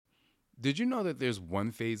Did you know that there's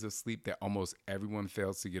one phase of sleep that almost everyone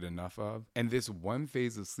fails to get enough of? And this one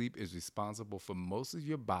phase of sleep is responsible for most of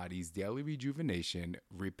your body's daily rejuvenation,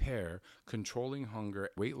 repair, controlling hunger,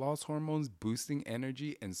 weight loss hormones, boosting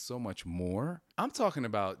energy, and so much more. I'm talking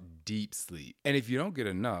about deep sleep. And if you don't get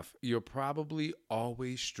enough, you'll probably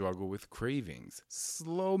always struggle with cravings,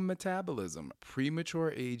 slow metabolism,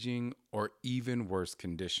 premature aging, or even worse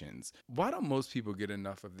conditions. Why don't most people get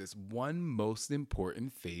enough of this one most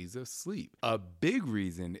important phase of sleep? A big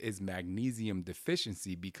reason is magnesium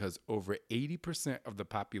deficiency, because over 80% of the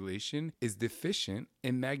population is deficient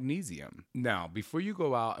in magnesium. Now, before you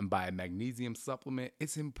go out and buy a magnesium supplement,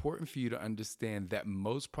 it's important for you to understand that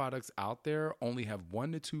most products out there only have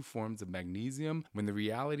 1 to 2 forms of magnesium, when the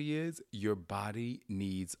reality is your body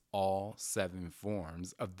needs all 7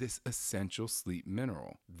 forms of this essential sleep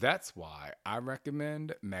mineral. That's why I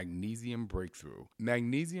recommend Magnesium Breakthrough.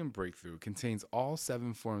 Magnesium Breakthrough contains all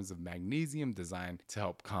 7 forms of magnesium, designed to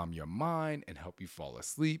help calm your mind and help you fall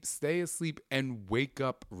asleep, stay asleep, and wake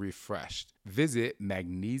up refreshed. Visit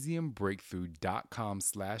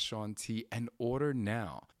magnesiumbreakthrough.com/SeanT and order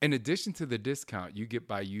now. In addition to the discount you get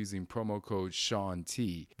by using promo code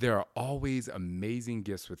SeanT, there are always amazing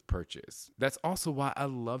gifts with purchase. That's also why I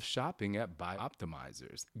love shopping at Buy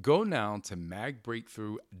Optimizers. Go now to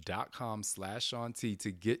magbreakthrough.com/SeanT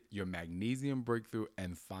to get your Magnesium Breakthrough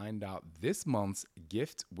and find out this month's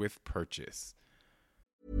gift with purchase.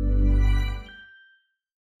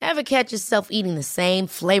 Ever catch yourself eating the same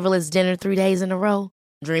flavorless dinner 3 days in a row?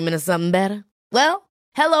 Dreaming of something better? Well,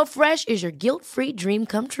 HelloFresh is your guilt-free dream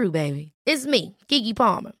come true, baby. It's me, Keke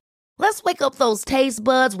Palmer. Let's wake up those taste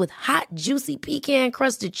buds with hot, juicy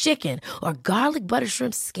pecan-crusted chicken or garlic butter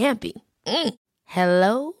shrimp scampi.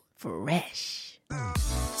 Hello Fresh.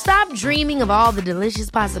 Stop dreaming of all the delicious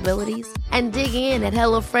possibilities and dig in at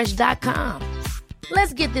HelloFresh.com.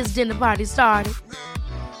 Let's get this dinner party started.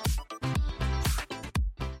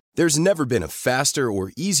 There's never been a faster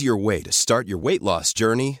or easier way to start your weight loss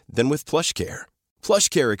journey than with PlushCare.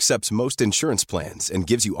 PlushCare accepts most insurance plans and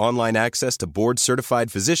gives you online access to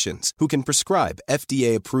board-certified physicians who can prescribe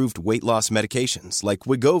FDA-approved weight loss medications like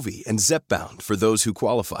Wegovy and Zepbound for those who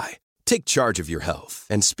qualify. Take charge of your health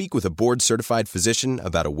and speak with a board-certified physician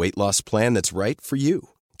about a weight loss plan that's right for you.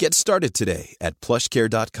 Get started today at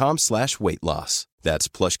plushcare.com/weight-loss. That's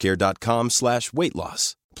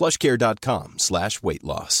plushcare.com/weight-loss.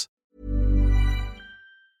 plushcare.com/weight-loss.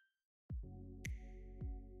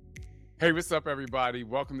 Hey, what's up, everybody?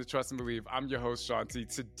 Welcome to Trust and Believe. I'm your host, Sean T.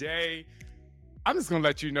 Today, I'm just going to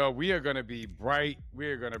let you know we are going to be bright. We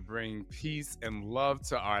are going to bring peace and love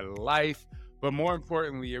to our life. But more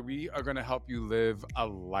importantly, we are going to help you live a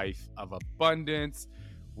life of abundance.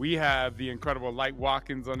 We have the incredible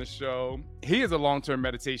Watkins on the show. He is a long-term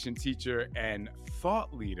meditation teacher and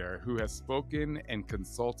thought leader who has spoken and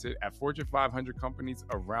consulted at Fortune 500 companies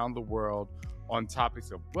around the world on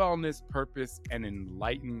topics of wellness, purpose, and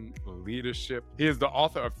enlightened leadership. He is the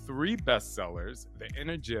author of 3 bestsellers, The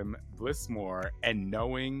Inner Gym, Bliss More, and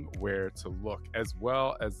Knowing Where to Look, as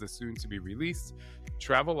well as the soon-to-be-released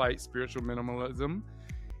Travel Light, Spiritual Minimalism,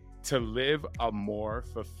 to live a more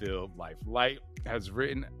fulfilled life. Light has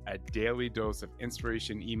written a daily dose of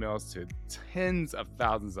inspiration emails to tens of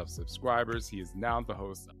thousands of subscribers. He is now the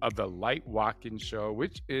host of the Watkins Show,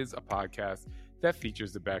 which is a podcast that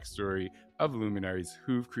features the backstory of luminaries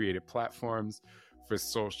who've created platforms for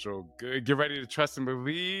social good. Get ready to trust and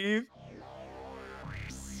believe.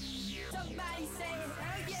 Somebody say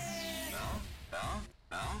hell yeah! No.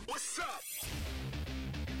 What's up?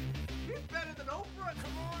 He's better than Oprah.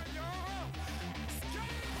 Come on, y'all.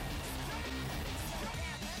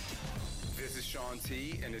 This is Sean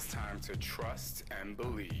T, and it's time to trust and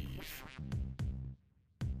believe.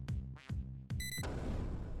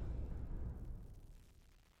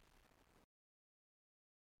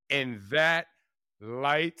 And that,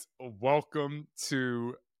 Light, welcome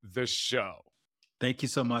to the show. Thank you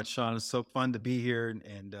so much, Sean. It's so fun to be here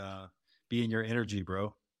and be in your energy,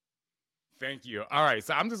 bro. Thank you. All right,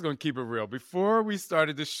 so I'm just going to keep it real. Before we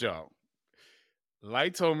started the show,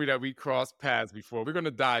 Light told me that we crossed paths before. We're going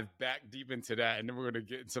to dive back deep into that, and then we're going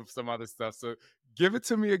to get into some other stuff. So give it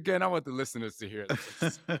to me again. I want the listeners to hear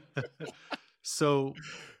this. So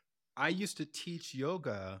I used to teach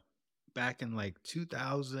yoga back in like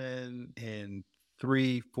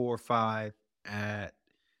 2003, 4, 5 at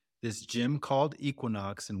this gym called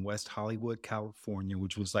Equinox in West Hollywood, California,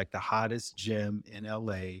 which was like the hottest gym in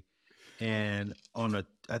LA. And I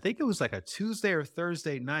think it was like a Tuesday or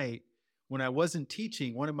Thursday night when I wasn't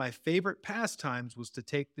teaching, one of my favorite pastimes was to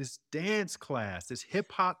take this dance class, this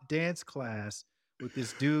hip hop dance class with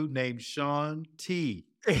this dude named Sean T.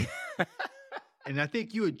 And I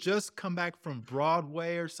think you had just come back from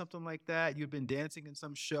Broadway or something like that. You'd been dancing in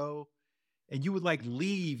some show, and you would like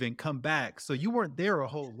leave and come back. So you weren't there a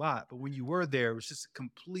whole lot, but when you were there, it was just a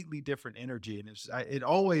completely different energy. And it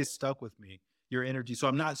always stuck with me, your energy. So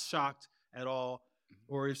I'm not shocked at all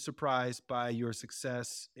or surprised by your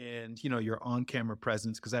success and, your on-camera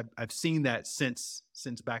presence, because I've seen that since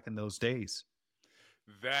back in those days.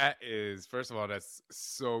 That is, first of all, that's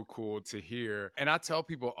so cool to hear. And I tell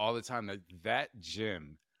people all the time that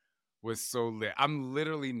gym was so lit. I'm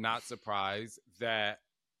literally not surprised that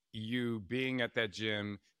you being at that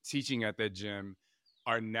gym, teaching at that gym,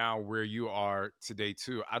 are now where you are today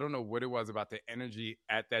too. I don't know what it was about the energy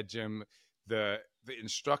at that gym, the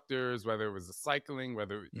instructors, whether it was the cycling,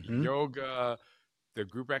 whether yoga, the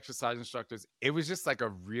group exercise instructors. It was just like a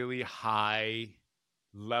really high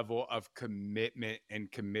level of commitment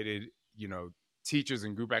and committed, teachers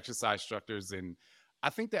and group exercise instructors. And I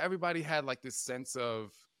think that everybody had like this sense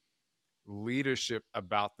of leadership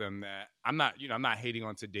about them that I'm not hating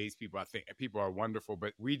on today's people. I think people are wonderful,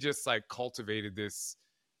 but we just like cultivated this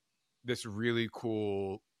really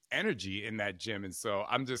cool energy in that gym. And so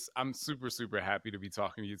I'm super, super happy to be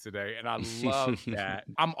talking to you today. And I love that.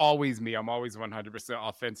 I'm always me. I'm always 100%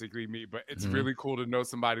 authentically me, but it's really cool to know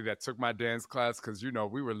somebody that took my dance class, because,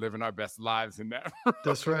 we were living our best lives in that room.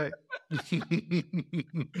 That's right.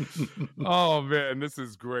 Oh, man, this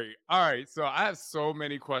is great. All right. So I have so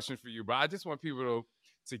many questions for you, but I just want people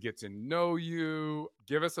to get to know you.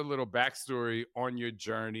 Give us a little backstory on your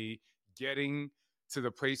journey, getting to the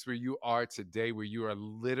place where you are today, where you are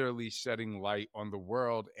literally shedding light on the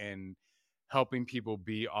world and helping people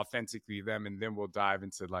be authentically them. And then we'll dive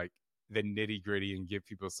into like the nitty gritty and give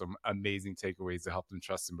people some amazing takeaways to help them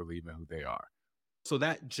trust and believe in who they are. So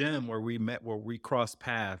that gym where we met, where we crossed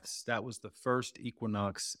paths, that was the first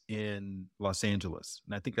Equinox in Los Angeles.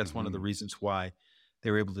 And I think that's one of the reasons why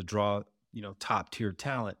they were able to draw, top tier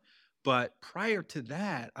talent. But prior to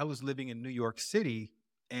that, I was living in New York City,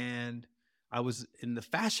 and I was in the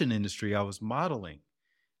fashion industry. I was modeling.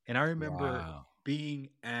 And I remember being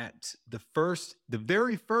at the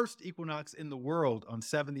very first Equinox in the world on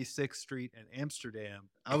 76th Street in Amsterdam.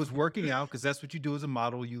 I was working out, because that's what you do as a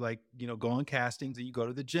model. You go on castings and you go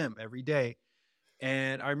to the gym every day.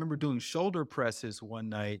 And I remember doing shoulder presses one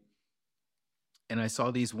night, and I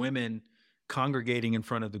saw these women congregating in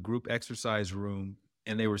front of the group exercise room,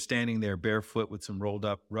 and they were standing there barefoot with some rolled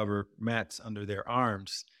up rubber mats under their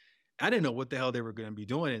arms. I didn't know what the hell they were going to be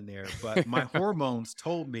doing in there, but my hormones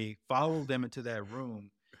told me, follow them into that room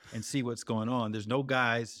and see what's going on. There's no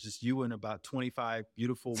guys, just you and about 25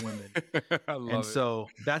 beautiful women. I love it. So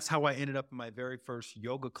that's how I ended up in my very first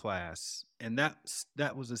yoga class. And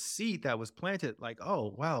that was a seed that was planted, like,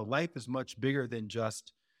 oh, wow, life is much bigger than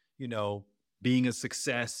just, being a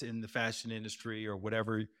success in the fashion industry or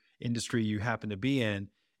whatever industry you happen to be in.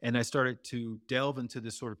 And I started to delve into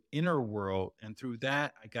this sort of inner world. And through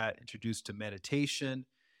that, I got introduced to meditation.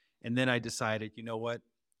 And then I decided, you know what?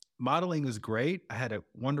 Modeling is great. I had a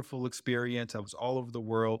wonderful experience. I was all over the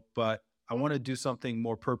world, but I want to do something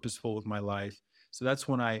more purposeful with my life. So that's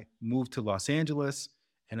when I moved to Los Angeles,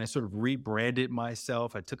 and I sort of rebranded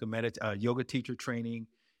myself. I took a yoga teacher training.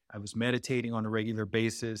 I was meditating on a regular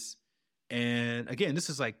basis. And again, this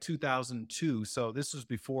is like 2002. So this was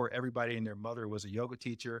before everybody and their mother was a yoga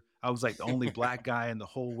teacher. I was like the only Black guy in the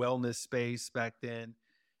whole wellness space back then.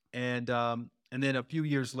 And then a few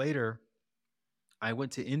years later, I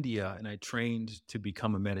went to India and I trained to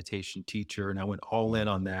become a meditation teacher. And I went all in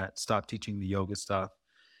on that, stopped teaching the yoga stuff,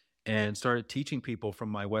 and started teaching people from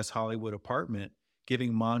my West Hollywood apartment,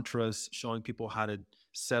 giving mantras, showing people how to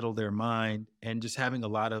settle their mind, and just having a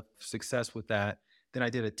lot of success with that. Then I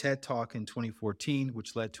did a TED Talk in 2014,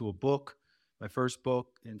 which led to a book, my first book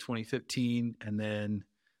in 2015. And then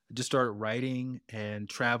I just started writing and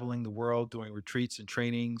traveling the world, doing retreats and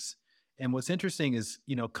trainings. And what's interesting is,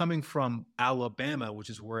 coming from Alabama, which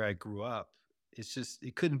is where I grew up,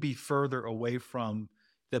 it couldn't be further away from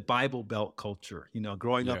the Bible Belt culture,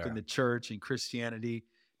 growing up in the church and Christianity.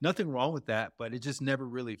 Nothing wrong with that, but it just never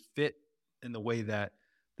really fit in the way that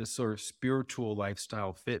the sort of spiritual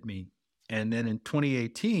lifestyle fit me. And then in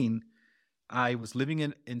 2018, I was living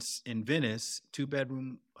in Venice,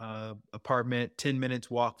 2-bedroom apartment, 10 minutes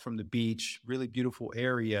walk from the beach, really beautiful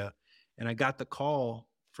area. And I got the call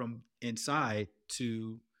from inside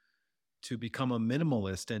to become a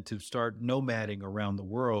minimalist and to start nomading around the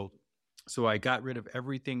world. So I got rid of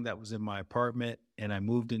everything that was in my apartment, and I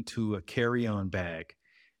moved into a carry-on bag.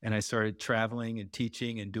 And I started traveling and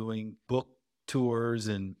teaching and doing book tours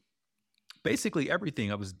and basically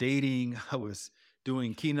everything. I was dating, I was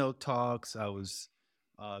doing keynote talks, I was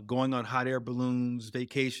going on hot air balloons,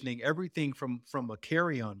 vacationing, everything from a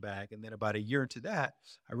carry-on bag. And then about a year into that,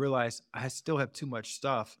 I realized I still have too much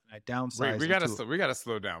stuff. I Wait, downsized we gotta into slow. We gotta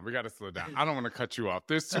slow down. We gotta slow down. I don't want to cut you off.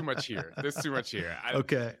 There's too much here. There's too much here.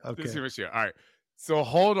 Okay, There's too okay. much here. All right. So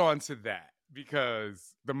hold on to that,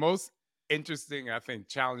 because the most interesting, I think,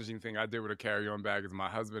 challenging thing I did with a carry-on bag is my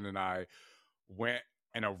husband and I went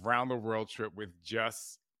an around the world trip with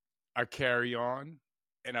just a carry-on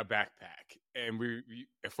and a backpack. And we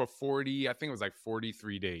for 40, I think it was like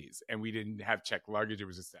 43 days. And we didn't have checked luggage. It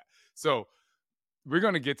was just that. So we're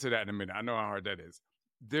gonna get to that in a minute. I know how hard that is.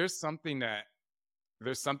 There's something that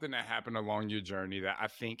happened along your journey that I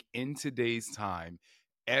think in today's time,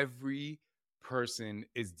 every person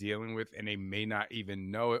is dealing with, and they may not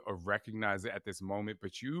even know it or recognize it at this moment,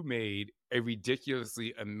 but you made a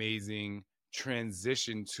ridiculously amazing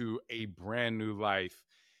transition to a brand new life.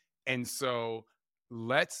 And so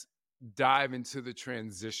let's dive into the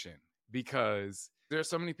transition, because there are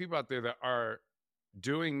so many people out there that are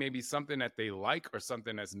doing maybe something that they like, or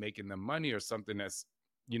something that's making them money, or something that's,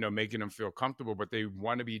 making them feel comfortable, but they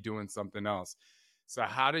want to be doing something else. So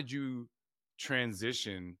how did you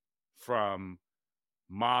transition from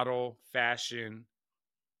model, fashion,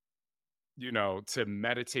 to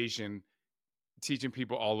meditation, teaching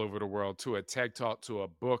people all over the world, to a TED Talk, to a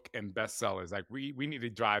book and bestsellers? Like we need to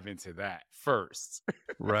dive into that first.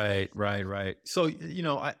 Right. So,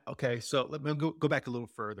 so let me go back a little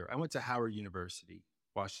further. I went to Howard University,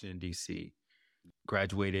 Washington, D.C.,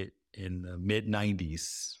 graduated in the mid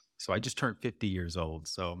 90s. So I just turned 50 years old.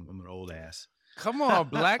 So I'm an old ass. Come on,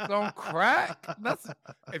 Black don't crack.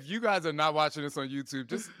 If you guys are not watching this on YouTube,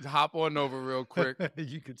 just hop on over real quick.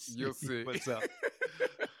 You'll see what's up.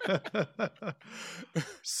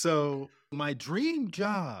 So my dream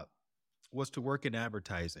job was to work in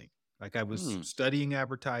advertising. Like I was studying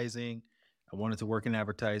advertising. I wanted to work in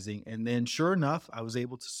advertising. And then sure enough, I was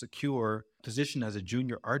able to secure a position as a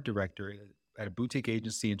junior art director at a boutique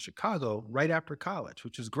agency in Chicago right after college,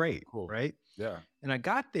 which was great. Cool. Right? Yeah. And I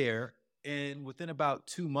got there, and within about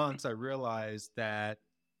 2 months, I realized that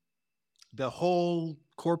the whole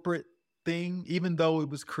corporate thing, even though it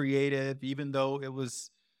was creative, even though it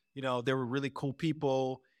was, there were really cool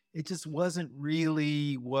people, it just wasn't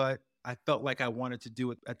really what I felt like I wanted to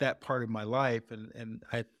do at that part of my life. And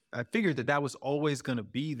I figured that was always going to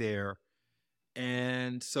be there.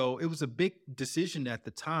 And so it was a big decision at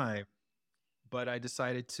the time, but I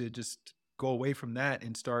decided to just go away from that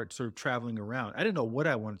and start sort of traveling around. I didn't know what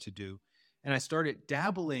I wanted to do. And I started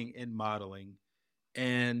dabbling in modeling,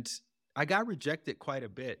 and I got rejected quite a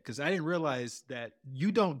bit because I didn't realize that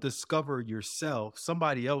you don't discover yourself.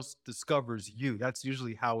 Somebody else discovers you. That's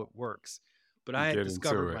usually how it works. But I had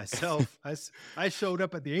discovered myself. I showed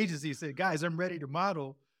up at the agency and said, guys, I'm ready to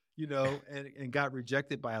model, and got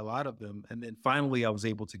rejected by a lot of them. And then finally I was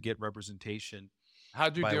able to get representation.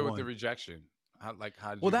 How'd you deal with the rejection? How did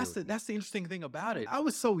you Well, that's the interesting thing about it. I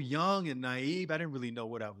was so young and naive. I didn't really know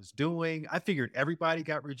what I was doing. I figured everybody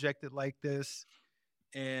got rejected like this.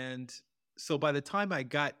 And so by the time I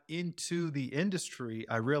got into the industry,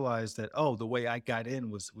 I realized that, the way I got in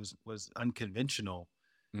was unconventional.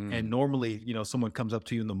 And normally, someone comes up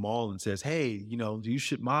to you in the mall and says, hey, you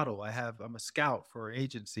should model. I'm a scout for an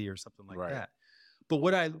agency or something like that. But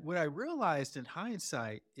what I realized in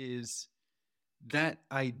hindsight is that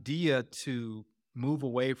idea to move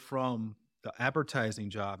away from the advertising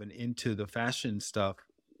job and into the fashion stuff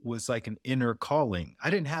was like an inner calling. I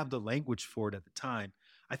didn't have the language for it at the time.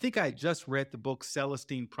 I think I just read the book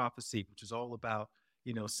Celestine Prophecy, which is all about,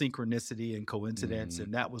 synchronicity and coincidence.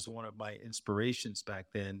 And that was one of my inspirations back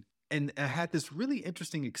then. And I had this really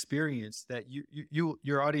interesting experience that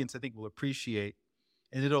your audience, I think, will appreciate.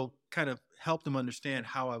 And it'll kind of help them understand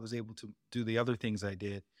how I was able to do the other things I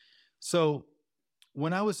did. So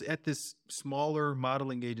when I was at this smaller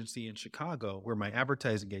modeling agency in Chicago, where my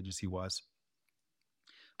advertising agency was,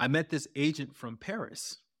 I met this agent from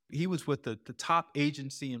Paris. He was with the top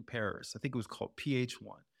agency in Paris. I think it was called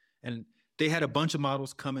PH1. And they had a bunch of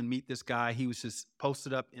models come and meet this guy. He was just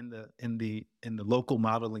posted up in the local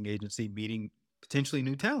modeling agency meeting potentially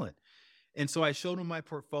new talent. And so I showed him my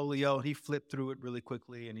portfolio, and he flipped through it really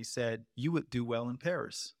quickly, and he said, you would do well in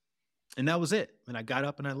Paris. And that was it. And I got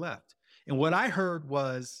up and I left. And what I heard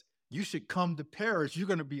was, you should come to Paris. You're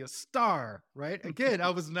going to be a star, right? Again, I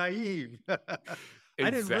was naive. I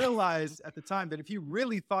didn't realize at the time that if he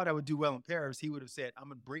really thought I would do well in Paris, he would have said,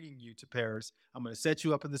 I'm bringing you to Paris. I'm going to set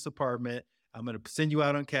you up in this apartment. I'm going to send you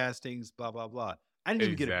out on castings, blah, blah, blah. I didn't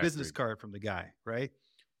even get a business card from the guy, right?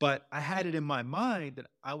 But I had it in my mind that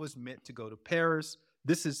I was meant to go to Paris.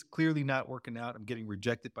 This is clearly not working out. I'm getting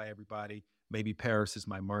rejected by everybody. maybe Paris is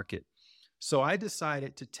my market. So I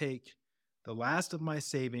decided to take the last of my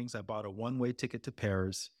savings. I bought a one-way ticket to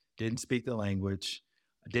Paris, didn't speak the language.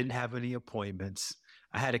 I didn't have any appointments.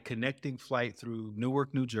 I had a connecting flight through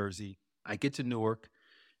Newark, New Jersey. I get to Newark,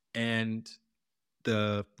 and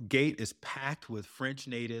the gate is packed with French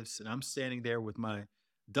natives, and I'm standing there with my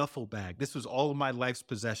duffel bag. This was all of my life's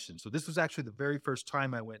possessions. So this was actually the very first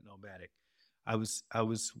time I went nomadic. I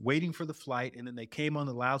was waiting for the flight, and then they came on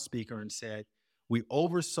the loudspeaker and said, "We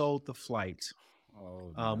oversold the flight.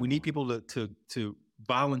 We need people to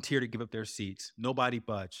volunteer to give up their seats." Nobody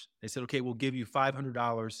budged. They said, "Okay, we'll give you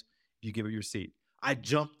 $500 if you give up your seat." I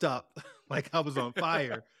jumped up like I was on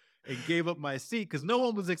fire and gave up my seat because no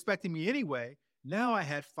one was expecting me anyway. Now I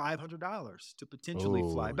had $500 to potentially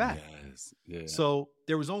fly back. Yes. Yeah. So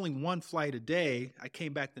there was only one flight a day. I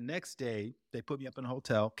came back the next day. They put me up in a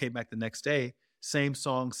hotel, came back the next day, same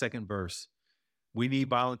song, second verse. "We need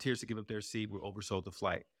volunteers to give up their seat. We oversold the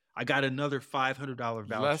flight." I got another $500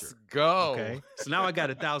 voucher. Let's go. Okay. So now I got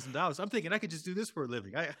 $1,000. I'm thinking I could just do this for a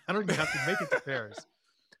living. I don't even have to make it to Paris.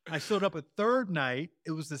 I showed up a third night.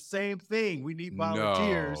 It was the same thing. "We need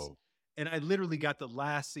volunteers." No. And I literally got the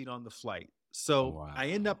last seat on the flight. So I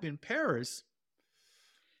end up in Paris,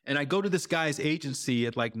 and I go to this guy's agency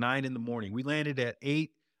at like 9 in the morning. We landed at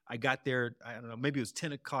 8. I got there, I don't know, maybe it was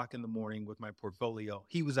 10 o'clock in the morning with my portfolio.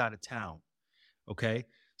 He was out of town. Okay.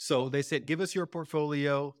 So they said, "Give us your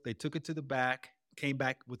portfolio." They took it to the back, came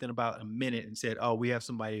back within about a minute and said, "Oh, we have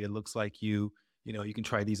somebody that looks like you. You know, you can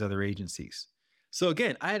try these other agencies." So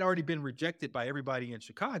again, I had already been rejected by everybody in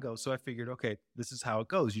Chicago. So I figured, okay, this is how it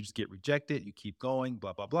goes. You just get rejected. You keep going,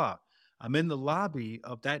 blah, blah, blah. I'm in the lobby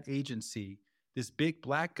of that agency. This big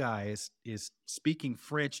black guy is speaking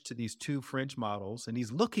French to these two French models, and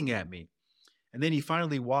he's looking at me. And then he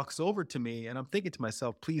finally walks over to me, and I'm thinking to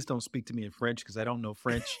myself, please don't speak to me in French because I don't know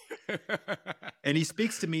French. And he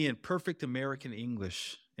speaks to me in perfect American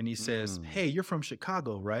English, and he says, "Hey, you're from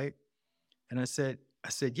Chicago, right?" And I said,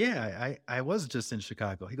 "Yeah, I was just in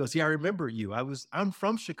Chicago." He goes, "Yeah, I remember you. I'm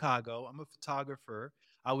from Chicago. I'm a photographer.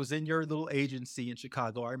 I was in your little agency in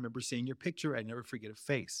Chicago. I remember seeing your picture. I never forget a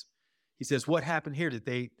face." He says, "What happened here? Did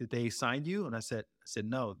they sign you?" And I said,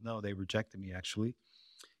 No, they rejected me actually.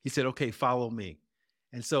 He said, "Okay, follow me."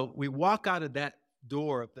 And so we walk out of that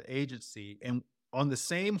door of the agency, and on the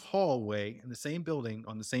same hallway in the same building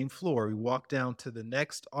on the same floor, we walk down to the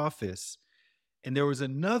next office, and there was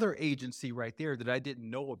another agency right there that I didn't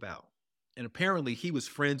know about. And apparently he was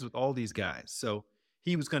friends with all these guys. So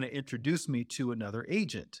he was going to introduce me to another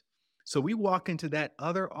agent. So we walk into that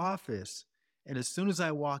other office, and as soon as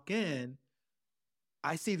I walk in,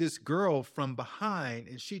 I see this girl from behind,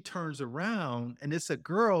 and she turns around, and it's a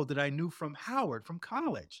girl that I knew from Howard, from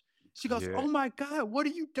college. She goes, "Oh my God, what are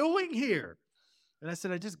you doing here?" And I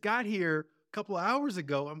said, "I just got here a couple of hours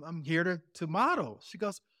ago. I'm here to model." She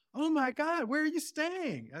goes, "Oh my God, where are you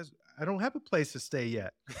staying?" I don't have a place to stay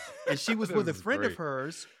yet. And she was with a friend of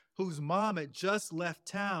hers whose mom had just left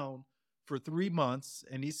town for 3 months.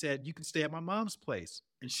 And he said, "You can stay at my mom's place."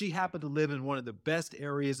 And she happened to live in one of the best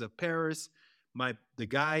areas of Paris. The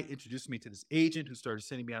guy introduced me to this agent who started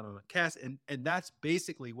sending me out on a cast. And that's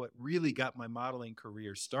basically what really got my modeling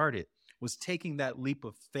career started, was taking that leap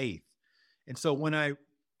of faith. And so when I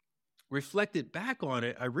reflected back on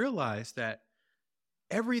it, I realized that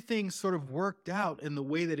everything sort of worked out in the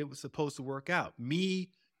way that it was supposed to work out. Me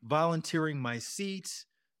volunteering my seats,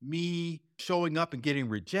 me showing up and getting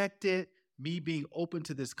rejected, me being open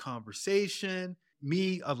to this conversation,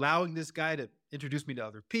 me allowing this guy to introduce me to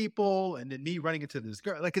other people, and then me running into this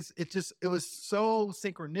girl. Like it was so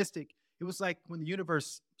synchronistic. It was like when the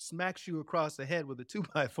universe smacks you across the head with a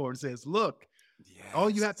 2x4 and says, "Look, all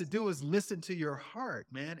you have to do is listen to your heart,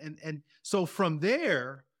 man." And so from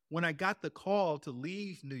there, when I got the call to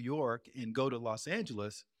leave New York and go to Los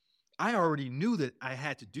Angeles, I already knew that I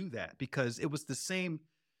had to do that because it was the same.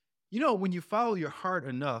 You know, when you follow your heart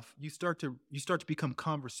enough, you start to become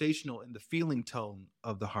conversational in the feeling tone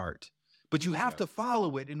of the heart. But you have to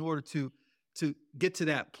follow it in order to get to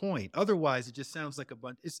that point. Otherwise, it just sounds like a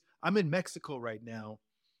bunch. I'm in Mexico right now,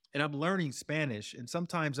 and I'm learning Spanish. And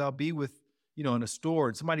sometimes I'll be in a store,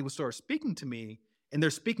 and somebody will start speaking to me, and they're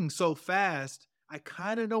speaking so fast, I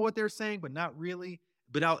kind of know what they're saying, but not really.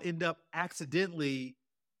 But I'll end up accidentally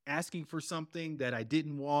asking for something that I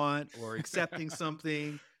didn't want, or accepting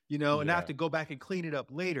something. And I have to go back and clean it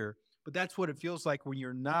up later. But that's what it feels like when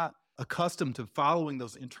you're not accustomed to following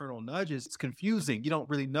those internal nudges. It's confusing. You don't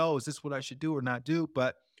really know, is this what I should do or not do?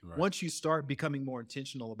 But once you start becoming more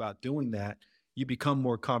intentional about doing that, you become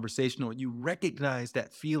more conversational, and you recognize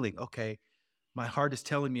that feeling. Okay, my heart is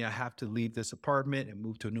telling me I have to leave this apartment and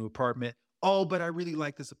move to a new apartment. Oh, but I really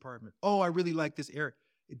like this apartment. Oh, I really like this area.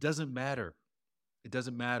 It doesn't matter. It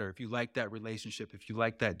doesn't matter if you like that relationship, if you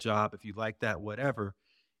like that job, if you like that whatever.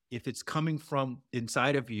 If it's coming from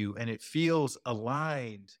inside of you and it feels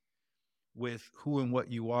aligned with who and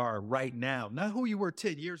what you are right now, not who you were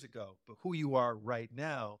 10 years ago, but who you are right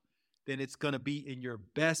now, then it's going to be in your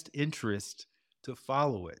best interest to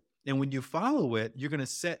follow it. And when you follow it, you're going to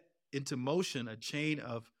set into motion a chain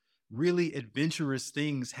of really adventurous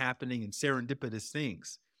things happening and serendipitous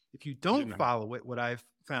things. If you don't follow it, what I've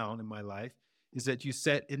found in my life is that you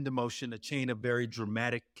set into motion a chain of very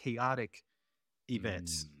dramatic, chaotic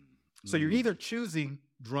events. So you're either choosing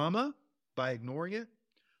drama by ignoring it,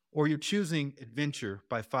 or you're choosing adventure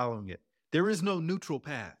by following it. There is no neutral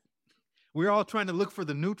path. We're all trying to look for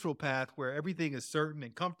the neutral path where everything is certain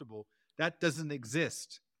and comfortable. That doesn't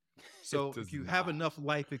exist. So if you have enough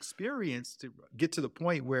life experience to get to the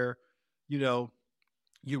point where, you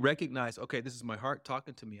recognize, okay, this is my heart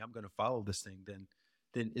talking to me, I'm going to follow this thing, then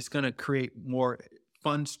it's going to create more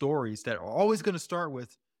fun stories that are always going to start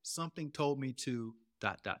with something told me to ...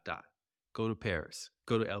 Go to Paris,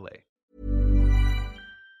 go to LA.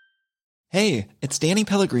 Hey, it's Danny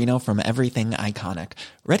Pellegrino from Everything Iconic.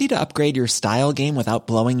 Ready to upgrade your style game without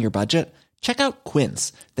blowing your budget? Check out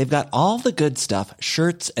Quince. They've got all the good stuff,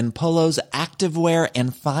 shirts and polos, activewear,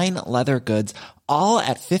 and fine leather goods, all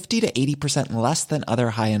at 50 to 80% less than other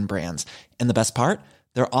high-end brands. And the best part?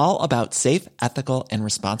 They're all about safe, ethical, and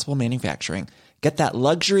responsible manufacturing. Get that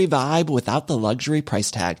luxury vibe without the luxury price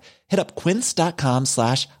tag. Hit up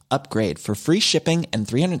quince.com/upgrade for free shipping and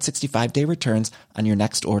 365-day returns on your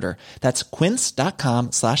next order. That's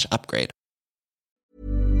quince.com/upgrade.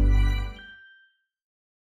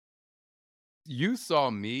 You saw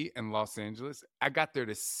me in Los Angeles. I got there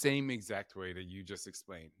the same exact way that you just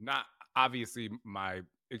explained. Not obviously my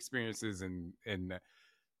experiences and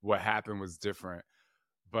what happened was different,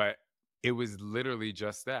 but it was literally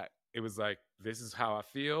just that. It was like, this is how I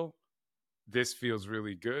feel. This feels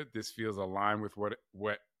really good. This feels aligned with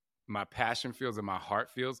what my passion feels and my heart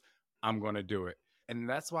feels. I'm going to do it. And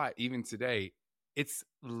that's why even today, it's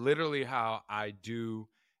literally how I do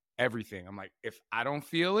everything. I'm like, if I don't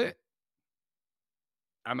feel it,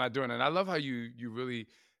 I'm not doing it. And I love how you really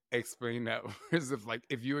explain that as if like,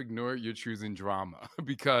 if you ignore it, you're choosing drama,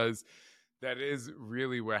 because that is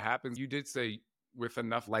really what happens. You did say with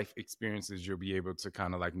enough life experiences, you'll be able to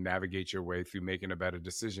kind of like navigate your way through making a better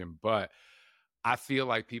decision. But I feel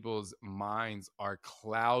like people's minds are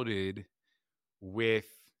clouded with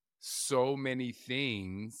so many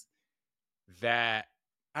things that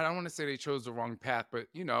I don't want to say they chose the wrong path, but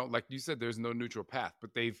like you said, there's no neutral path,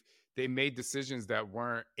 but they made decisions that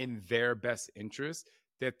weren't in their best interest,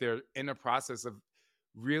 that they're in a process of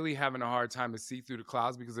really having a hard time to see through the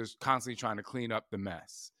clouds because they're constantly trying to clean up the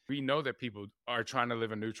mess. We know that people are trying to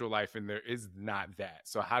live a neutral life and there is not that.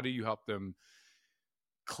 So how do you help them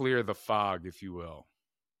clear the fog, if you will?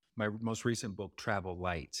 My most recent book, Travel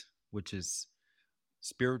Light, which is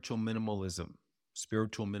spiritual minimalism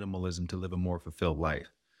to live a more fulfilled life.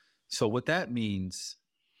 So what that means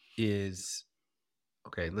is,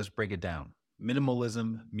 okay, let's break it down.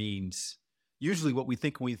 Minimalism means usually what we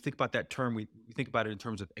think when we think about that term, we think about it in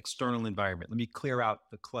terms of external environment. Let me clear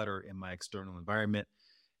out the clutter in my external environment.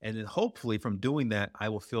 And then hopefully from doing that, I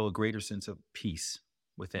will feel a greater sense of peace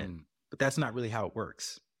within. But that's not really how it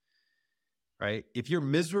works, right? If you're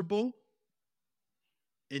miserable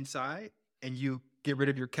inside and you get rid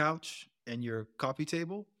of your couch and your coffee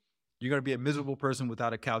table, you're going to be a miserable person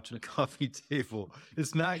without a couch and a coffee table.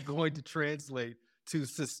 It's not going to translate to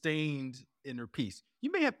sustained inner peace.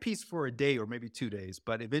 You may have peace for a day or maybe 2 days,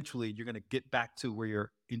 but eventually you're going to get back to where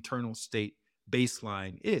your internal state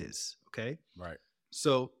baseline is, okay? Right.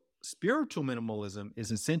 So spiritual minimalism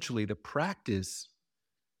is essentially the practice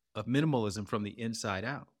of minimalism from the inside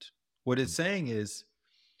out. What it's saying is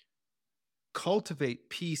cultivate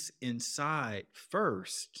peace inside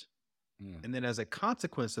first, and then as a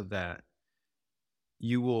consequence of that,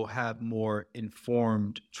 you will have more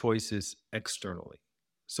informed choices externally.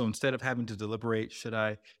 So instead of having to deliberate, should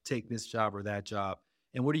I take this job or that job?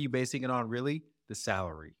 And what are you basing it on, really? The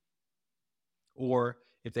salary. Or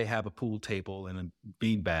if they have a pool table and a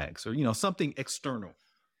bean bags or, something external.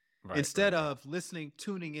 Right, instead of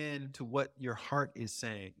tuning in to what your heart is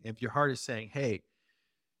saying. If your heart is saying, hey,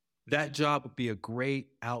 that job would be a great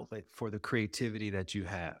outlet for the creativity that you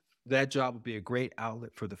have. That job would be a great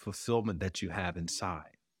outlet for the fulfillment that you have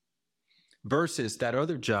inside. Versus that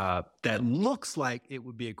other job that looks like it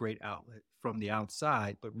would be a great outlet from the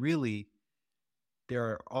outside, but really there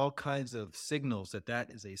are all kinds of signals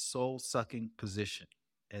that is a soul-sucking position.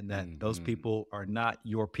 and that those people are not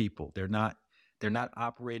your people. They're not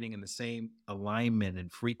operating in the same alignment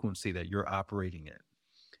and frequency that you're operating in.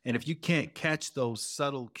 And if you can't catch those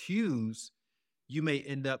subtle cues, you may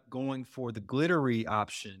end up going for the glittery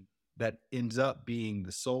option that ends up being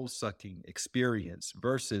the soul sucking experience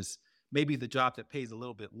versus maybe the job that pays a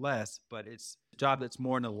little bit less, but it's a job that's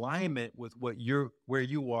more in alignment with where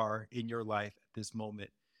you are in your life at this moment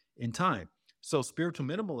in time. So spiritual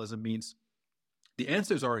minimalism means the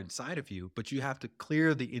answers are inside of you, but you have to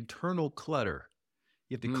clear the internal clutter.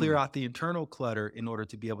 You have to clear out the internal clutter in order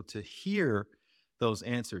to be able to hear those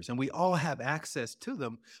answers. And we all have access to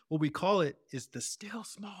them. What we call it is the still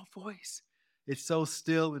small voice. It's so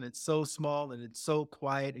still and it's so small and it's so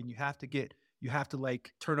quiet, and you have to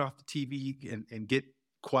like turn off the TV and get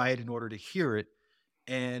quiet in order to hear it.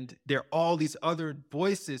 And there are all these other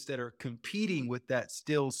voices that are competing with that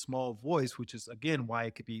still small voice, which is, again, why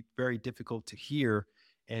it could be very difficult to hear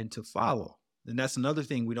and to follow. And that's another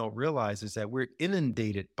thing we don't realize, is that we're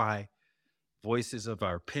inundated by voices of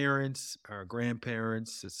our parents, our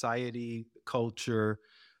grandparents, society, culture,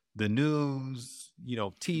 the news,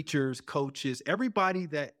 teachers, coaches, everybody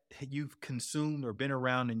that you've consumed or been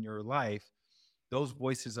around in your life. Those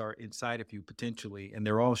voices are inside of you potentially, and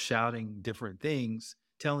they're all shouting different things,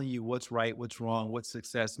 telling you what's right, what's wrong, what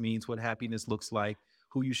success means, what happiness looks like,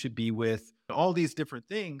 who you should be with, all these different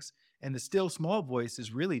things. And the still small voice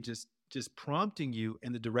is really just prompting you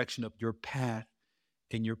in the direction of your path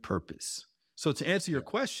and your purpose. So to answer your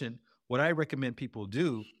question, what I recommend people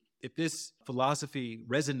do, if this philosophy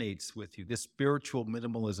resonates with you, this spiritual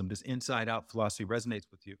minimalism, this inside out philosophy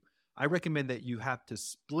resonates with you, I recommend that you have to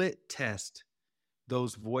split test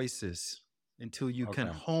those voices until you can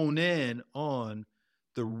hone in on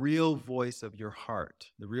the real voice of your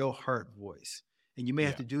heart, the real heart voice. And you may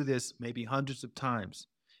have to do this maybe hundreds of times.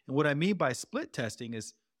 And what I mean by split testing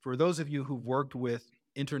is, for those of you who've worked with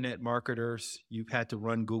internet marketers, you've had to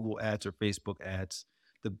run Google ads or Facebook ads.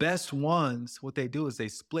 The best ones, what they do is they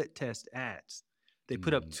split test ads. They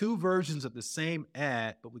put up two versions of the same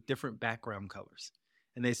ad, but with different background colors.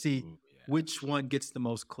 And they see which one gets the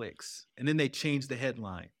most clicks. And then they change the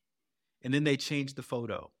headline. And then they change the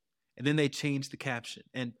photo. And then they change the caption.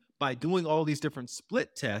 And by doing all these different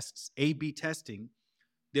split tests, A/B testing,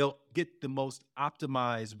 they'll get the most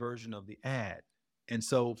optimized version of the ad. And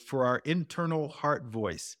so for our internal heart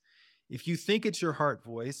voice, if you think it's your heart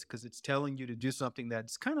voice because it's telling you to do something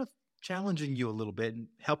that's kind of challenging you a little bit and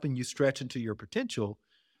helping you stretch into your potential,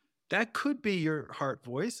 that could be your heart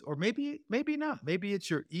voice, or maybe not. Maybe it's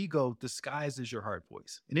your ego disguised as your heart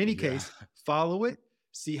voice. In any case, follow it,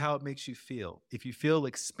 see how it makes you feel. If you feel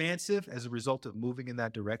expansive as a result of moving in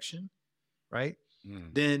that direction, right,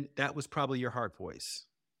 then that was probably your heart voice.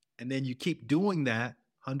 And then you keep doing that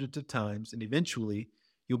hundreds of times, and eventually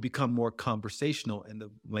you'll become more conversational in the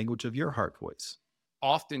language of your heart voice.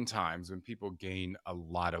 Oftentimes when people gain a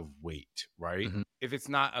lot of weight, right? If it's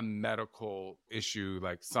not a medical issue,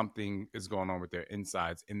 like something is going on with their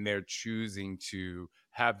insides and they're choosing to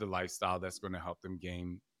have the lifestyle that's going to help them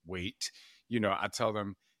gain weight, I tell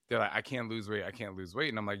them, they're like, I can't lose weight.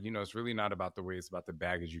 And I'm like, it's really not about the weight. It's about the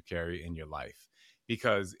baggage you carry in your life,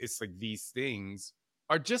 because it's like these things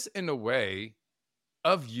are just in a way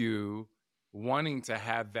of you wanting to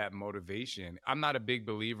have that motivation. I'm not a big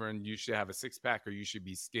believer in you should have a six-pack or you should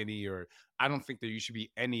be skinny, or I don't think that you should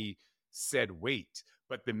be any said weight.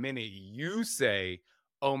 But the minute you say,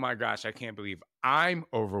 oh my gosh, I can't believe I'm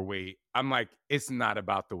overweight, I'm like, it's not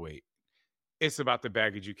about the weight. It's about the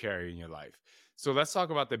baggage you carry in your life. So let's talk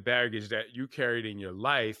about the baggage that you carried in your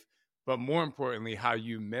life, but more importantly, how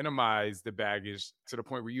you minimize the baggage to the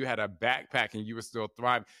point where you had a backpack and you were still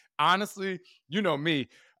thriving. Honestly, you know me,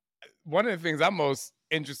 one of the things I'm most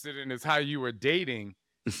interested in is how you were dating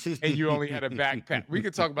and you only had a backpack. We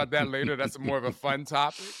could talk about that later. That's more of a fun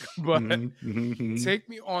topic. But take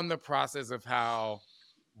me on the process of how,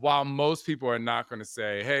 while most people are not going to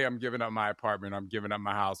say, hey, I'm giving up my apartment, I'm giving up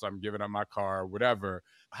my house, I'm giving up my car, whatever,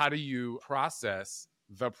 how do you process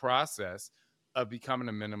the process of becoming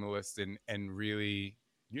a minimalist and really,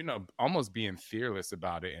 almost being fearless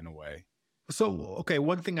about it in a way? So, okay,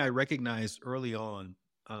 one thing I recognized early on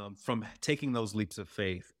from taking those leaps of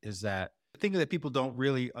faith is that the thing that people don't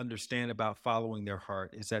really understand about following their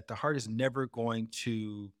heart is that the heart is never going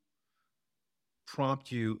to prompt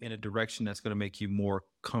you in a direction that's going to make you more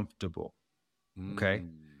comfortable. Okay.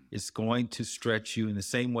 It's going to stretch you in the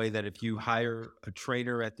same way that if you hire a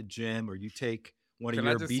trainer at the gym or you take one of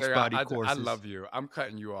your Beachbody courses. I love you. I'm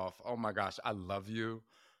cutting you off. Oh my gosh. I love you.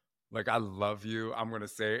 Like, I love you. I'm gonna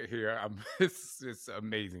say it here. It's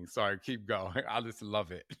amazing. Sorry, keep going. I just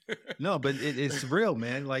love it. No, but it's real,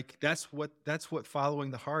 man. Like that's what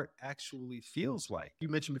following the heart actually feels like. You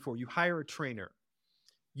mentioned before, you hire a trainer.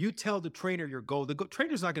 You tell the trainer your goal. The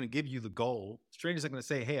trainer's not going to give you the goal. The trainer's not going to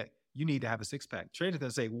say, "Hey, you need to have a six pack." The trainer's going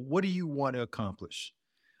to say, "What do you want to accomplish?"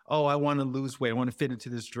 "Oh, I want to lose weight. I want to fit into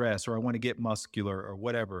this dress, or I want to get muscular, or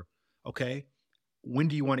whatever." Okay, when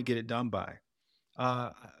do you want to get it done by?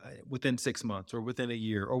 Within 6 months, or within a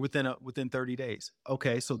year, or within 30 days.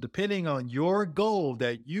 Okay, so depending on your goal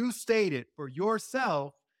that you stated for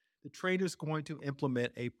yourself, the trainer's going to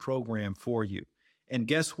implement a program for you. And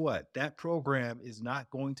guess what? That program is not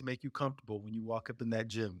going to make you comfortable when you walk up in that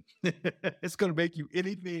gym. It's going to make you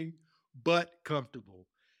anything but comfortable.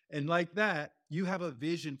 And like that, you have a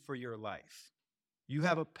vision for your life. You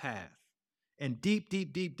have a path. And deep,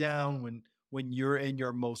 deep, deep down, when you're in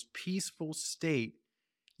your most peaceful state,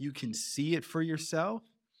 you can see it for yourself,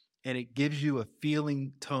 and it gives you a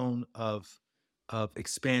feeling tone of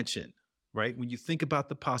expansion, right? When you think about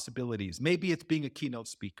the possibilities, maybe it's being a keynote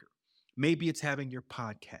speaker. Maybe it's having your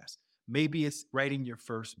podcast. Maybe it's writing your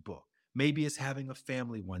first book. Maybe it's having a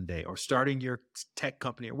family one day, or starting your tech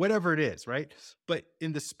company, or whatever it is, right? But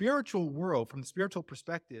in the spiritual world, from the spiritual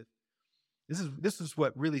perspective, this is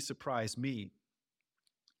what really surprised me.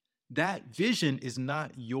 That vision is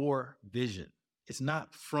not your vision. It's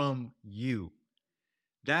not from you.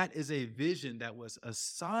 That is a vision that was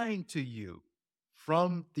assigned to you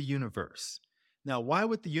from the universe. Now, why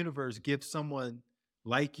would the universe give someone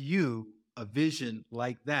like you a vision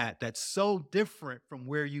like that that's so different from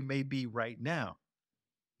where you may be right now?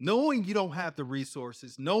 Knowing you don't have the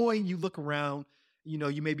resources, knowing you look around,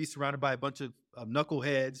 you may be surrounded by a bunch of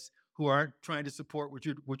knuckleheads who aren't trying to support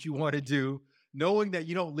what you want to do, knowing that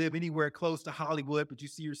you don't live anywhere close to Hollywood, but you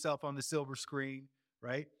see yourself on the silver screen,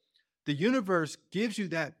 right? The universe gives you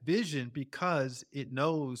that vision because it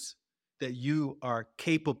knows that you are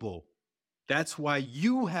capable. That's why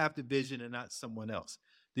you have the vision and not someone else.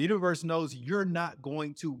 The universe knows you're not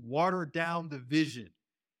going to water down the vision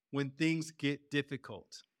when things get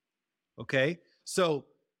difficult. Okay? So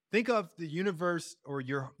think of the universe, or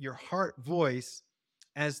your heart voice,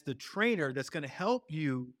 as the trainer that's going to help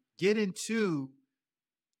you get into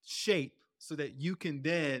shape so that you can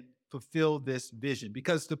then fulfill this vision.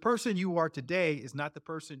 Because the person you are today is not the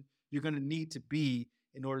person you're going to need to be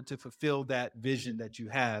in order to fulfill that vision that you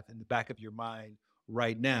have in the back of your mind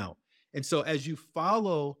right now. And so as you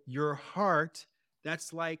follow your heart,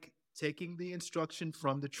 that's like taking the instruction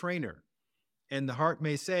from the trainer. And the heart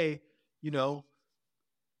may say,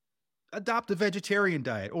 adopt a vegetarian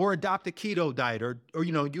diet, or adopt a keto diet, or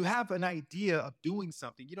you have an idea of doing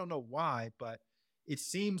something. You don't know why, but it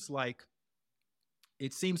seems to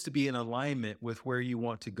be in alignment with where you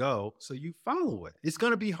want to go. So you follow it. It's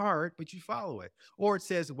going to be hard, but you follow it. Or it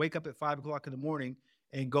says, wake up at 5:00 in the morning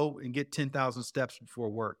and go and get 10,000 steps before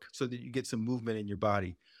work so that you get some movement in your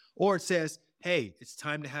body. Or it says, hey, it's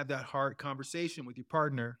time to have that hard conversation with your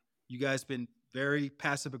partner. You guys been very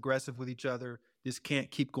passive aggressive with each other. This can't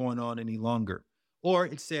keep going on any longer. Or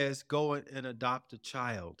it says, go and adopt a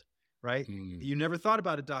child, right? You never thought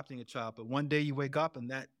about adopting a child, but one day you wake up and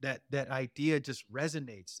that idea just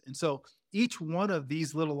resonates. And so each one of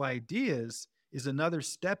these little ideas is another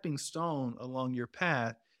stepping stone along your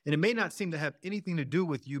path. And it may not seem to have anything to do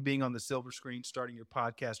with you being on the silver screen, starting your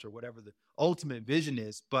podcast, or whatever the ultimate vision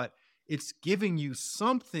is, but it's giving you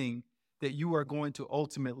something that you are going to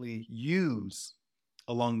ultimately use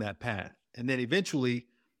along that path. And then eventually,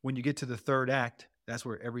 when you get to the third act, that's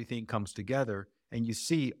where everything comes together. And you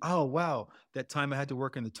see, oh, wow, that time I had to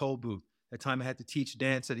work in the toll booth, that time I had to teach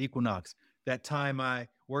dance at Equinox, that time I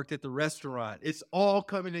worked at the restaurant, it's all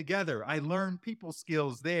coming together. I learned people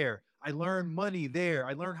skills there. I learned money there.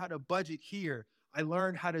 I learned how to budget here. I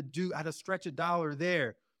learned how to stretch a dollar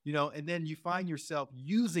there, and then you find yourself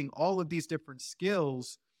using all of these different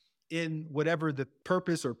skills in whatever the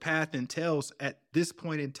purpose or path entails at this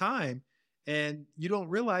point in time. And you don't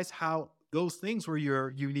realize how those things were your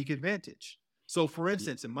unique advantage. So for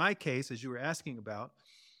instance, in my case, as you were asking about,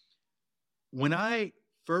 when I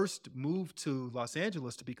first moved to Los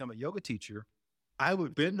Angeles to become a yoga teacher, I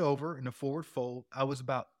would bend over in a forward fold. I was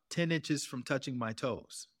about 10 inches from touching my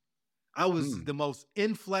toes. I was the most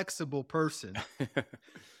inflexible person.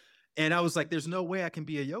 And I was like, there's no way I can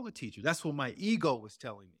be a yoga teacher. That's what my ego was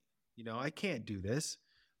telling me. I can't do this.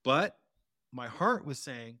 But my heart was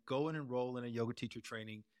saying, go and enroll in a yoga teacher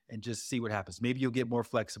training and just see what happens. Maybe you'll get more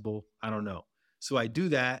flexible. I don't know. So I do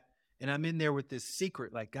that. And I'm in there with this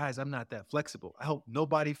secret, like, guys, I'm not that flexible. I hope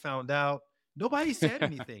nobody found out. Nobody said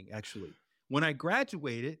anything, actually. When I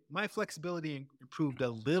graduated, my flexibility improved a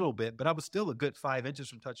little bit, but I was still a good 5 inches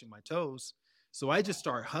from touching my toes. So I just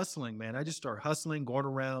started hustling, man. I just started hustling, going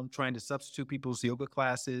around trying to substitute people's yoga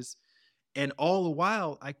classes. And all the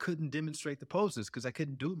while, I couldn't demonstrate the poses because I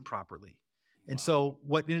couldn't do them properly. And so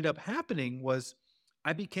what ended up happening was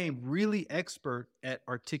I became really expert at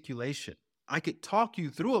articulation. I could talk you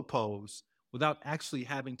through a pose without actually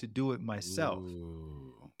having to do it myself.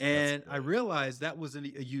 And I realized that was a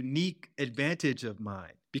unique advantage of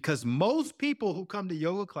mine because most people who come to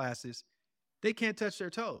yoga classes, they can't touch their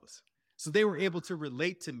toes. So they were able to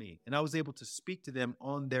relate to me and I was able to speak to them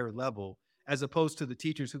on their level as opposed to the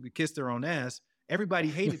teachers who could kiss their own ass. Everybody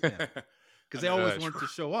hated them because they always wanted to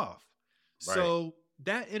show off. Right. So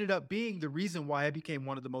that ended up being the reason why I became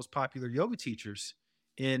one of the most popular yoga teachers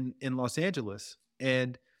in Los Angeles.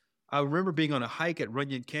 And I remember being on a hike at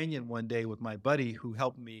Runyon Canyon one day with my buddy who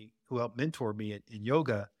helped mentor me in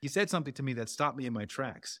yoga. He said something to me that stopped me in my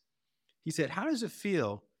tracks. He said, "How does it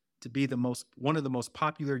feel to be one of the most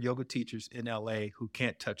popular yoga teachers in LA who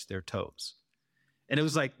can't touch their toes?" And it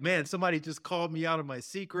was like, man, somebody just called me out of my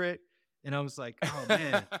secret. And I was like, oh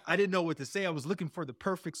man, I didn't know what to say. I was looking for the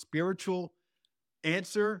perfect spiritual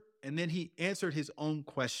answer. And then he answered his own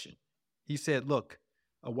question. He said, look,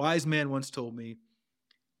 a wise man once told me,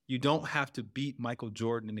 you don't have to beat Michael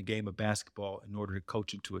Jordan in a game of basketball in order to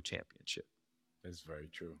coach him to a championship. That's very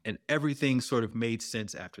true. And everything sort of made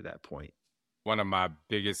sense after that point. One of my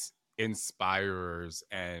biggest inspirers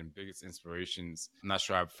and biggest inspirations, I'm not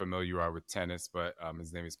sure how familiar you are with tennis, but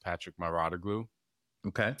his name is Patrick Maradoglu.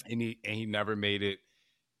 Okay. And he never made it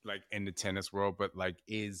like in the tennis world, but like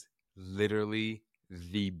is literally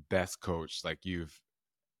the best coach like you've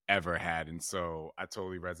ever had. And so I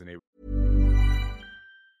totally resonate.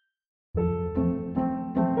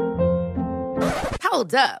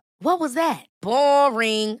 Hold up. What was that?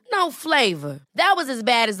 Boring. No flavor. That was as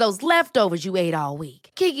bad as those leftovers you ate all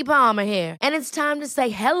week. Keke Palmer here, and it's time to say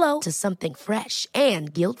hello to something fresh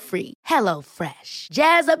and guilt-free. Hello Fresh.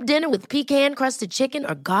 Jazz up dinner with pecan-crusted chicken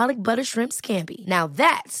or garlic butter shrimp scampi. Now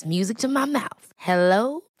that's music to my mouth.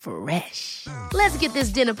 Hello Fresh. Let's get this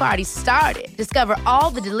dinner party started. Discover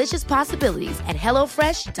all the delicious possibilities at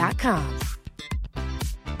hellofresh.com.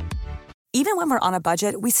 Even when we're on a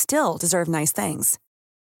budget, we still deserve nice things.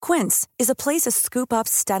 Quince is a place to scoop up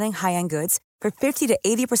stunning high-end goods for 50 to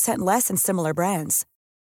 80% less than similar brands.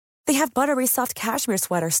 They have buttery soft cashmere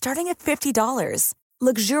sweaters starting at $50,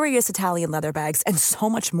 luxurious Italian leather bags, and so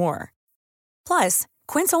much more. Plus,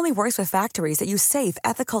 Quince only works with factories that use safe,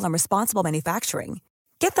 ethical, and responsible manufacturing.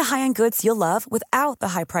 Get the high-end goods you'll love without the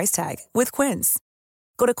high price tag with Quince.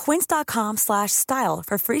 Go to quince.com/style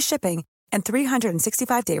for free shipping and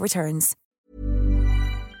 365-day returns.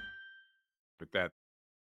 With that.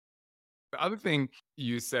 The other thing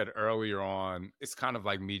you said earlier on, it's kind of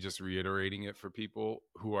like me just reiterating it for people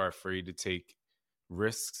who are afraid to take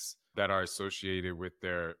risks that are associated with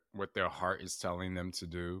what their heart is telling them to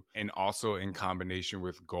do. And also in combination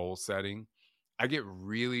with goal setting, I get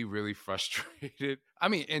really, really frustrated. I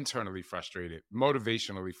mean, internally frustrated,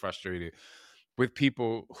 motivationally frustrated with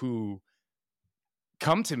people who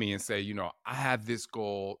come to me and say, I have this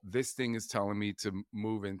goal. This thing is telling me to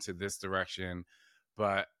move into this direction,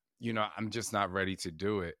 but I'm just not ready to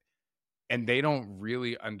do it. And they don't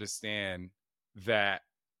really understand that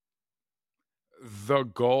the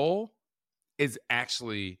goal is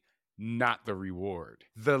actually not the reward.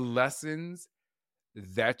 The lessons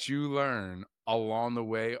that you learn along the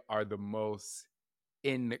way are the most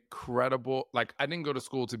incredible. Like, I didn't go to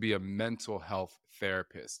school to be a mental health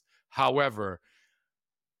therapist. However,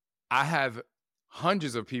 I have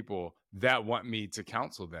hundreds of people that want me to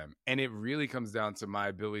counsel them. And it really comes down to my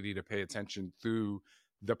ability to pay attention through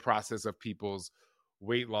the process of people's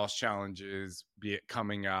weight loss challenges, be it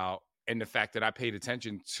coming out, and the fact that I paid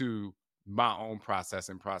attention to my own process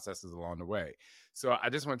and processes along the way. So I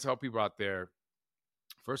just want to tell people out there,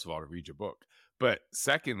 first of all, to read your book. But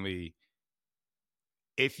secondly,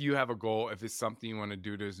 if you have a goal, if it's something you want to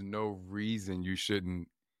do, there's no reason you shouldn't.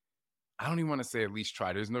 I don't even want to say at least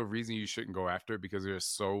try. There's no reason you shouldn't go after it because there's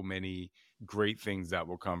so many great things that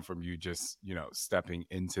will come from you just, stepping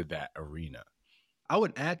into that arena. I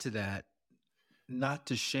would add to that, not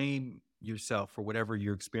to shame yourself for whatever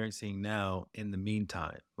you're experiencing now in the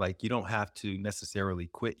meantime. Like, you don't have to necessarily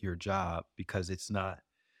quit your job because it's not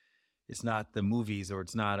the movies or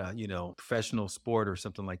it's not a, professional sport or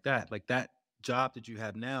something like that. Like, that job that you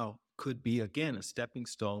have now could be, again, a stepping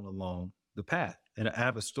stone along the path. And I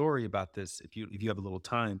have a story about this if you have a little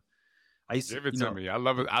time. Give it to me. I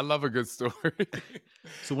love it. I love a good story.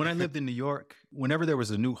 So when I lived in New York, whenever there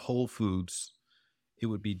was a new Whole Foods it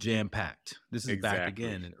would be jam-packed. This is back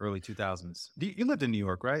again in early 2000s. You lived in New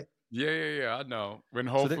York, right? Yeah. I know. When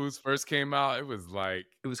Whole Foods first came out, it was like...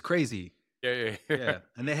 It was crazy. Yeah.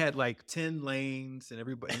 And they had like 10 lanes,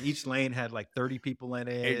 and each lane had like 30 people in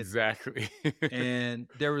it. Exactly. And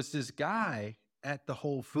there was this guy at the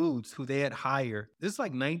Whole Foods who they had hired. This is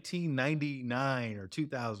like 1999 or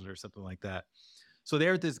 2000 or something like that. So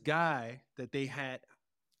there's this guy that they had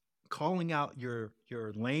calling out your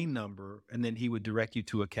lane number, and then he would direct you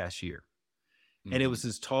to a cashier. Mm-hmm. And it was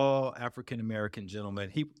this tall African-American gentleman.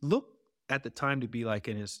 He looked at the time to be like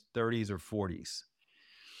in his 30s or 40s.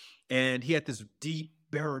 And he had this deep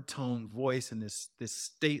baritone voice and this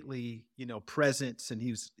stately, presence. And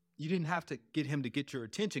you didn't have to get him to get your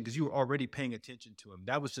attention because you were already paying attention to him.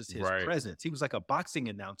 That was just his presence. He was like a boxing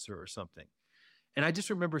announcer or something. And I just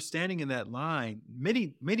remember standing in that line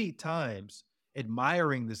many, many times,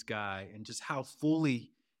 admiring this guy and just how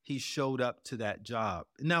fully he showed up to that job.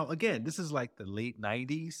 Now, again, this is like the late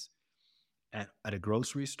 90s at a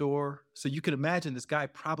grocery store. So you can imagine this guy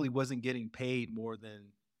probably wasn't getting paid more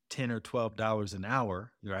than $10 or $12 an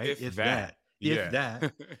hour, right? If that.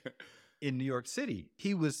 In New York City.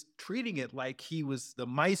 He was treating it like he was the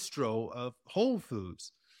maestro of Whole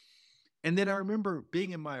Foods. And then I remember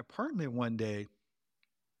being in my apartment one day,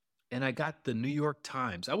 and I got the New York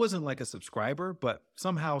Times. I wasn't like a subscriber, but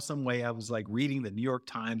somehow, some way, I was like reading the New York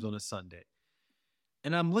Times on a Sunday.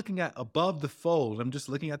 And I'm looking at above the fold, I'm just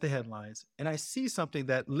looking at the headlines, and I see something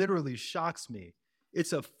that literally shocks me.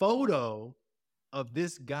 It's a photo of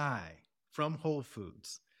this guy from Whole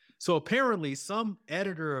Foods. So apparently some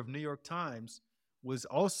editor of New York Times was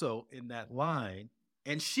also in that line,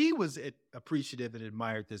 and she was appreciative and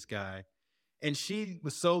admired this guy. And she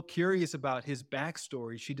was so curious about his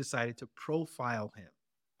backstory, she decided to profile him.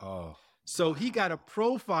 Oh. So he got a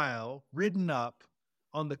profile written up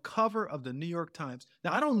on the cover of the New York Times.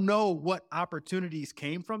 Now, I don't know what opportunities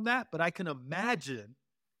came from that, but I can imagine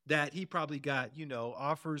that he probably got,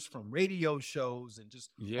 offers from radio shows and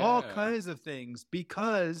just all kinds of things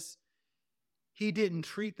because he didn't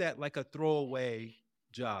treat that like a throwaway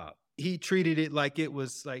job. He treated it like it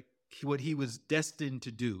was like what he was destined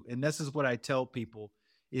to do. And this is what I tell people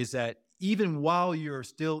is that even while you're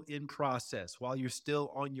still in process, while you're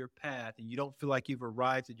still on your path and you don't feel like you've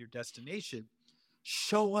arrived at your destination,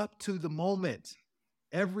 show up to the moment,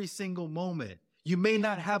 every single moment. You may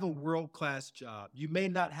not have a world-class job. You may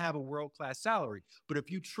not have a world-class salary, but if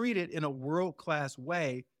you treat it in a world-class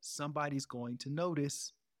way, somebody's going to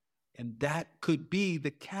notice. And that could be the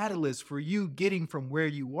catalyst for you getting from where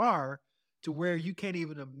you are to where you can't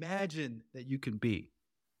even imagine that you can be.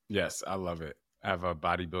 Yes, I love it. I have a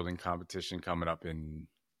bodybuilding competition coming up in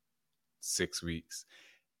 6 weeks.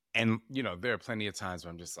 And, there are plenty of times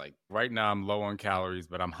where I'm just like, right now I'm low on calories,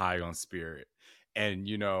 but I'm high on spirit. And,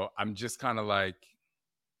 I'm just kind of like,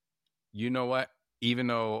 you know what? Even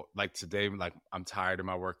though like today, like I'm tired of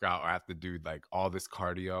my workout or I have to do like all this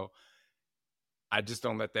cardio, I just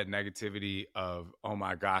don't let that negativity of, oh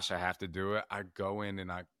my gosh, I have to do it. I go in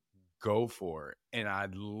and I go for it. And I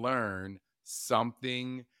learn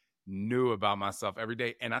something new about myself every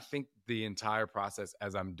day. And I think the entire process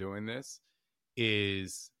as I'm doing this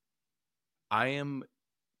is I am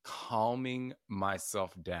calming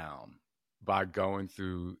myself down by going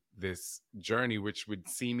through this journey, which would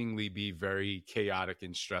seemingly be very chaotic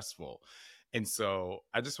and stressful. And so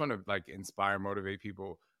I just want to like inspire, motivate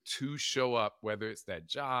people to show up, whether it's that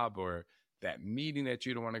job or that meeting that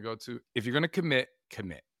you don't want to go to. If you're going to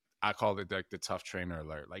commit. I call it like the tough trainer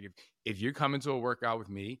alert. Like if you're coming to a workout with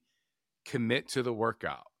me, commit to the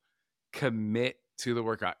workout. Commit to the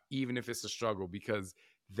workout, even if it's a struggle, because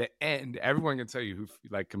the end, everyone can tell you who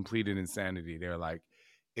like completed insanity. They're like,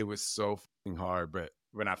 it was so fucking hard, but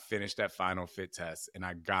when I finished that final fit test and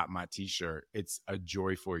I got my t-shirt, it's a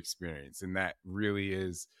joyful experience. And that really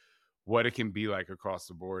is what it can be like across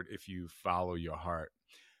the board if you follow your heart.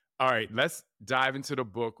 All right, let's dive into the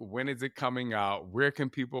book. When is it coming out? Where can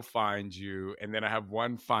people find you? And then I have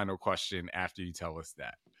one final question after you tell us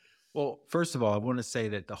that. Well, first of all, I want to say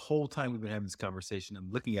that the whole time we've been having this conversation, I'm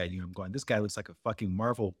looking at you and I'm going, this guy looks like a fucking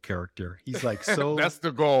Marvel character. He's like so... That's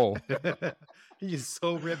the goal. He's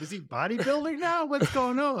so ripped. Is he bodybuilding now? What's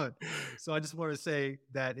going on? So I just want to say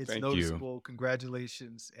that it's noticeable.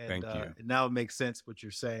 Congratulations. And Thank you. Now it makes sense what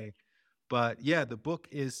you're saying. But yeah, the book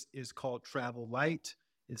is called Travel Light.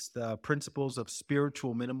 It's the principles of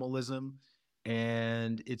spiritual minimalism.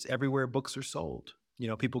 And it's everywhere books are sold.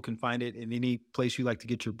 People can find it in any place you like to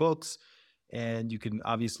get your books. And you can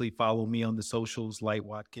obviously follow me on the socials, Light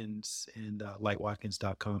Watkins, and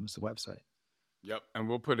lightwatkins.com is the website. Yep. And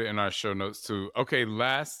we'll put it in our show notes too. Okay.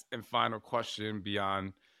 Last and final question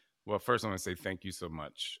beyond. Well, first, I want to say thank you so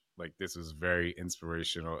much. Like, this was very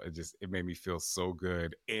inspirational. It made me feel so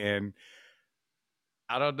good. And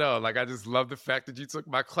I don't know, like, I just love the fact that you took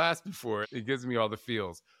my class before. It gives me all the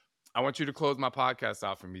feels. I want you to close my podcast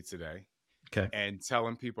out for me today. Okay. And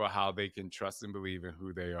telling people how they can trust and believe in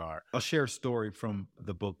who they are. I'll share a story from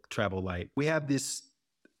the book Travel Light. We have this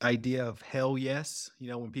idea of hell yes.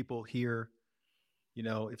 When people hear,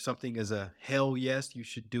 if something is a hell yes, you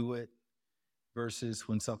should do it, versus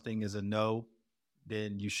when something is a no,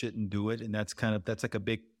 then you shouldn't do it. And that's like a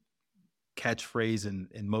big catchphrase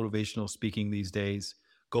in motivational speaking these days.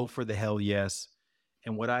 Go for the hell yes.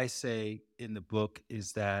 And what I say in the book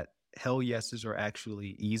is that hell yeses are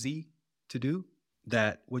actually easy to do.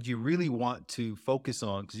 That what you really want to focus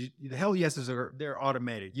on, because the hell yeses they're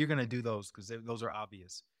automated. You're going to do those because those are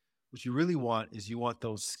obvious. What you really want is you want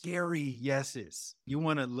those scary yeses. You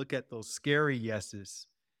want to look at those scary yeses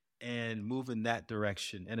and move in that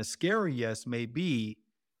direction. And a scary yes may be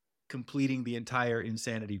completing the entire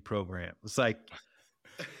insanity program. It's like,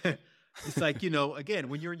 again,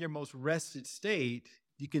 when you're in your most rested state,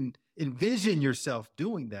 you can envision yourself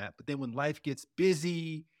doing that. But then when life gets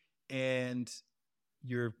busy and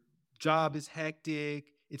your job is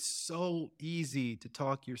hectic, it's so easy to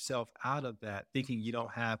talk yourself out of that, thinking you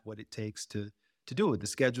don't have what it takes to do it, the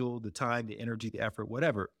schedule, the time, the energy, the effort,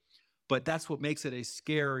 whatever. But that's what makes it a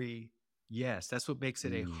scary yes. That's what makes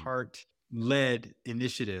it a heart-led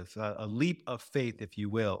initiative, a leap of faith, if you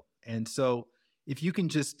will. And so if you can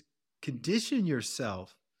just condition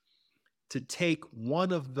yourself to take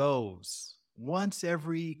one of those once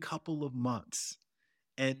every couple of months,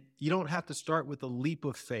 and you don't have to start with a leap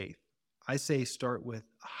of faith. I say start with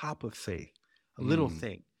a hop of faith, a little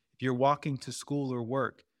thing. If you're walking to school or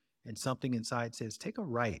work and something inside says, take a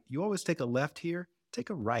right. You always take a left here,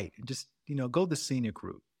 take a right. And just, go the scenic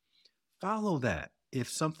route. Follow that. If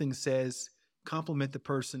something says, compliment the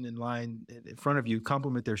person in line in front of you,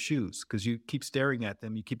 compliment their shoes, because you keep staring at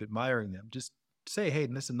them, you keep admiring them. Just say, hey,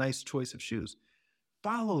 that's a nice choice of shoes.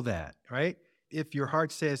 Follow that, right? If your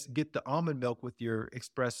heart says, get the almond milk with your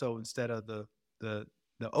espresso instead of the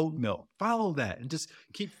oat milk, follow that, and just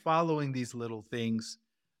keep following these little things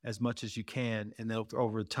as much as you can. And then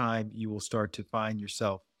over time, you will start to find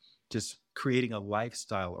yourself just creating a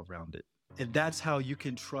lifestyle around it. And that's how you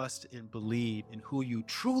can trust and believe in who you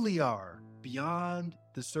truly are, beyond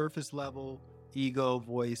the surface level ego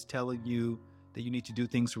voice telling you that you need to do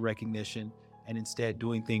things for recognition, and instead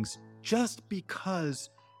doing things just because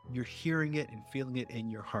you're hearing it and feeling it in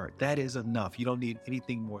your heart. That is enough. You don't need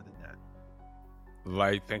anything more than that.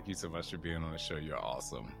 Light, thank you so much for being on the show. You're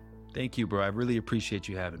awesome. Thank you, bro. I really appreciate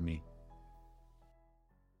you having me.